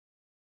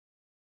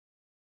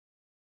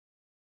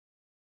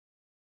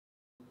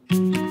Our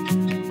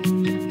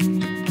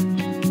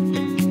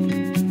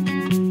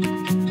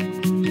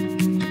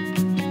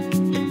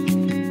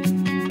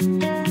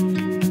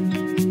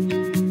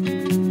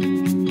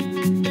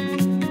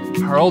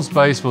old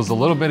space was a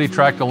little bitty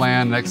tract of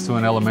land next to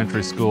an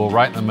elementary school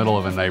right in the middle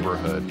of a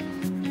neighborhood.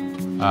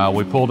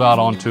 We pulled out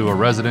onto a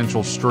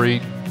residential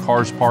street,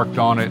 cars parked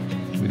on it.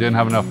 We didn't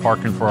have enough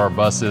parking for our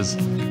buses.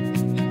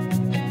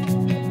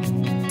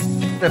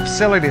 The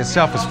facility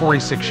itself is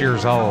 46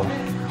 years old.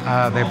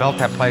 They built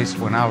that place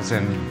when I was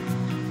in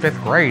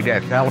 5th grade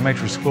at the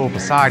elementary school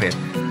beside it.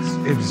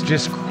 It was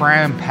just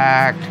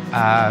cram-packed,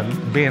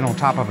 being on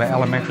top of an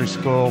elementary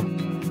school.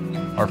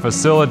 Our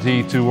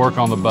facility to work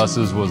on the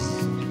buses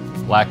was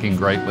lacking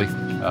greatly.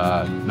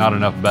 Not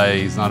enough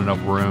bays, not enough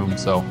room,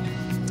 so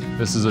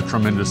this is a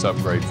tremendous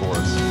upgrade for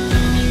us.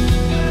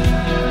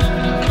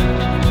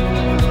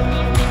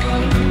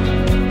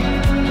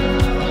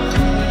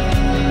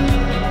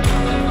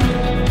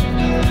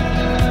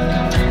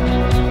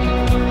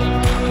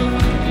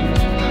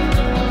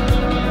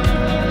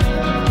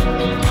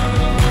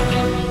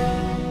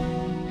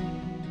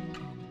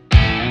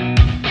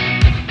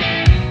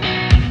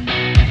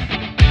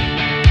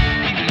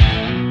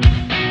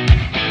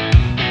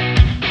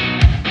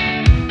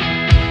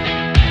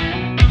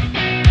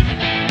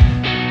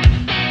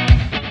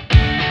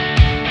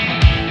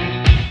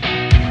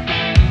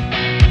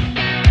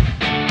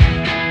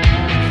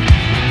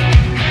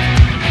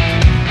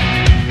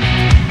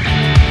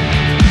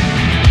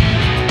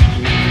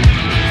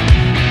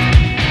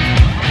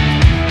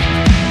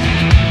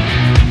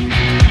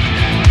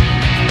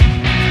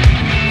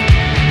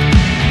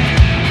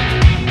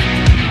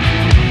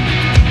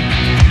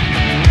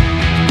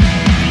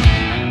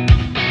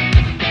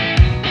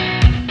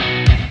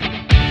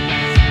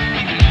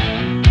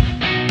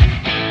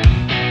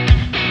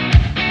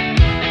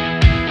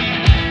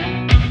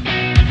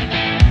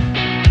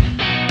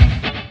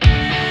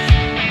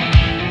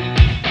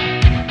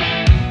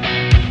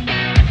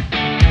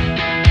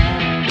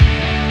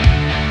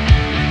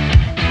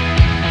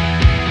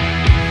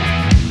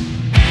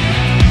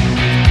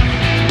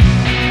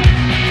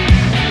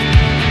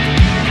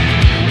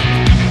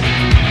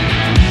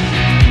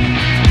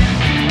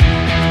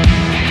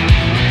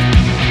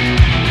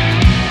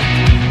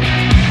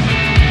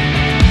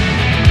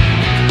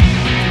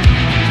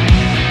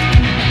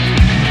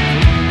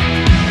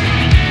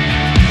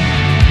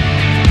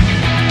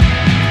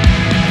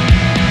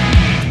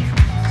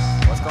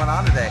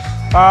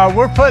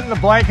 We're putting the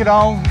blanket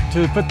on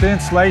to put the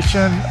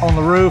insulation on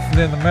the roof, and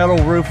then the metal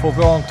roof will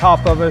go on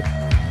top of it.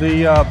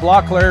 The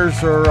block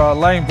layers are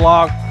laying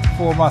block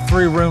for my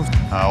 3 rooms.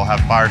 I'll have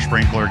fire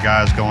sprinkler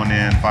guys going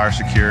in, fire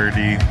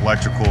security,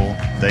 electrical.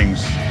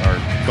 Things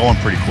are going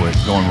pretty quick,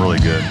 going really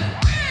good.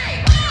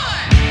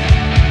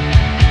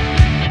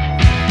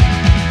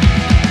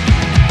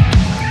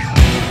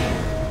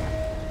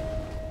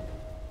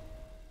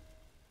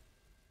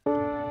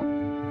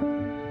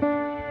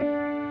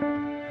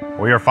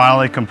 We are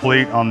finally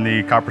complete on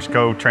the Copperas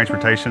Cove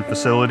transportation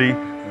facility.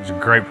 It was a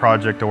great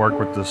project to work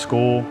with the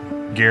school.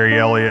 Gary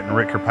Elliott and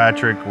Rick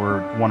Kirkpatrick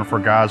were wonderful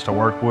guys to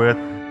work with.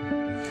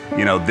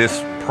 You know,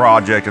 this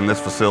project and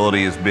this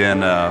facility has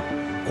been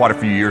quite a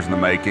few years in the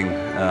making.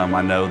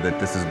 I know that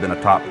this has been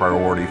a top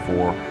priority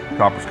for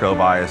Copperas Cove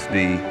ISD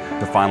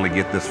to finally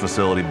get this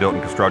facility built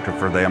and constructed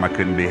for them. I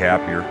couldn't be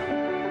happier.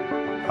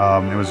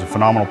 It was a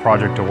phenomenal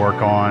project to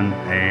work on,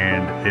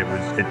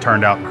 and it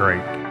turned out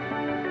great.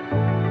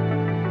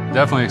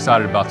 Definitely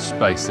excited about the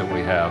space that we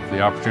have, the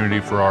opportunity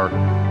for our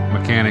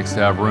mechanics to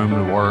have room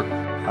to work.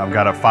 I've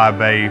got a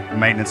 5-bay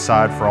maintenance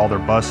side for all their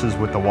buses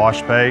with the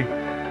wash bay.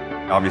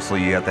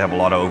 Obviously, you have to have a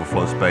lot of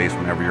overflow space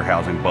whenever you're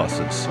housing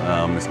buses.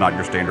 It's not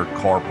your standard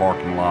car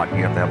parking lot.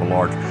 You have to have a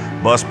large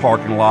bus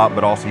parking lot,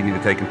 but also you need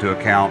to take into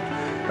account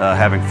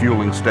having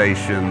fueling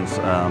stations,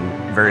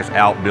 various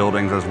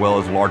outbuildings, as well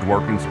as large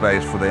working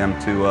space for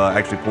them to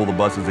actually pull the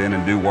buses in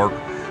and do work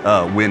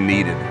when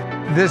needed.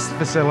 This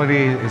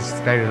facility is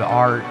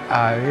state-of-the-art.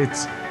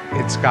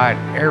 It's got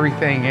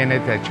everything in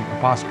it that you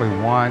could possibly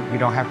want. You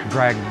don't have to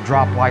drag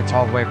drop lights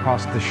all the way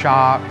across the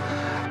shop.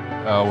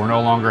 We're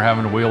no longer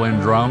having to wheel in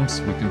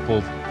drums. We can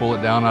pull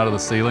it down out of the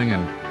ceiling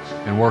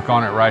and work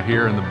on it right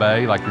here in the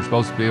bay like you're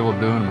supposed to be able to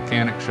do in a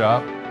mechanic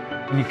shop.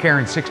 When you're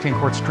carrying 16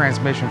 quarts of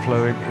transmission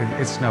fluid,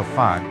 it's no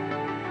fun.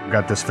 We've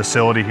got this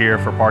facility here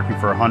for parking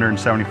for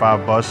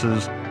 175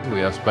 buses. We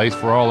have space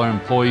for all our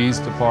employees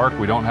to park.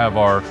 We don't have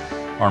our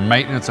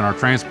maintenance and our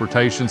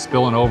transportation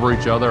spilling over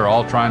each other,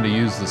 all trying to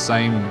use the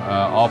same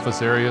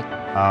office area.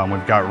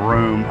 We've got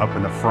room up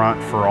in the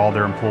front for all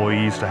their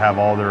employees to have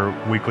all their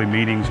weekly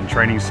meetings and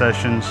training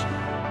sessions.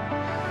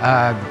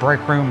 The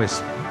break room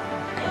is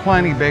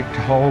plenty big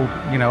to hold,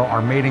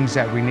 our meetings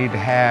that we need to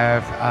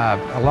have.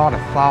 A lot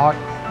of thought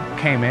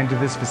came into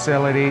this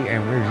facility,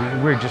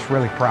 and we're just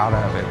really proud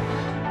of it.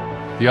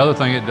 The other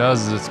thing it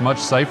does is it's much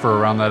safer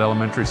around that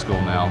elementary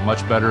school now,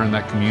 much better in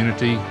that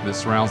community that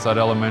surrounds that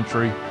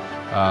elementary.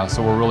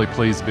 So we're really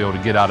pleased to be able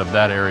to get out of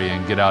that area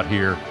and get out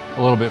here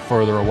a little bit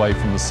further away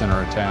from the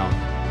center of town.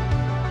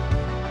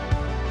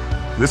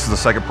 This is the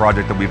second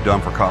project that we've done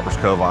for Copperas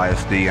Cove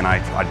ISD, and I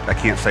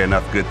can't say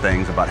enough good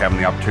things about having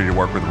the opportunity to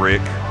work with Rick.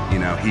 You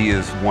know, he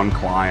is one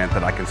client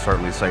that I can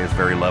certainly say is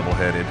very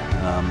level-headed,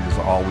 is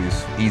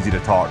always easy to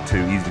talk to,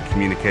 easy to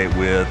communicate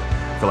with.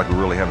 I feel like we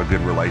really have a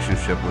good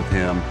relationship with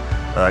him.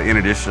 In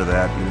addition to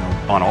that, you know,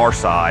 on our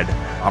side,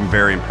 I'm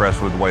very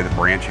impressed with the way that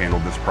Branch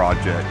handled this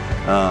project,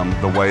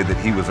 the way that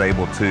he was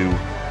able to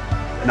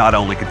not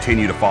only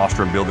continue to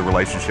foster and build the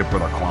relationship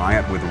with our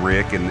client, with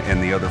Rick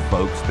and the other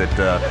folks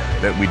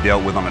that we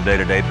dealt with on a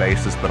day-to-day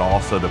basis, but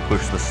also to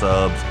push the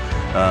subs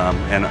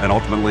and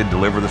ultimately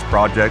deliver this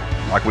project,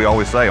 like we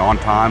always say, on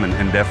time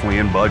and definitely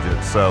in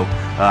budget. So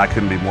I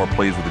couldn't be more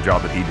pleased with the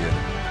job that he did.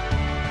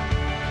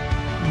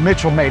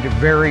 Mitchell made it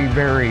very,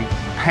 very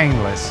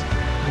painless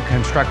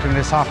constructing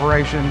this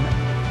operation.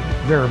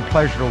 They're a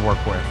pleasure to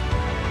work with.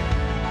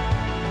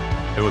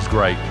 It was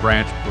great.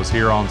 Branch was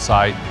here on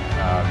site,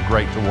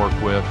 great to work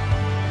with.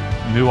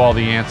 Knew all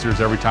the answers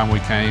every time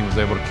we came, was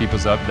able to keep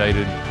us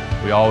updated.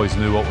 We always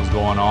knew what was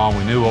going on.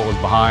 We knew what was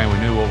behind, we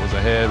knew what was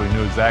ahead, we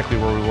knew exactly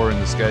where we were in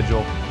the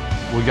schedule.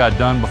 We got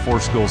done before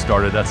school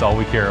started. That's all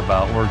we care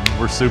about.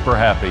 We're super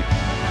happy.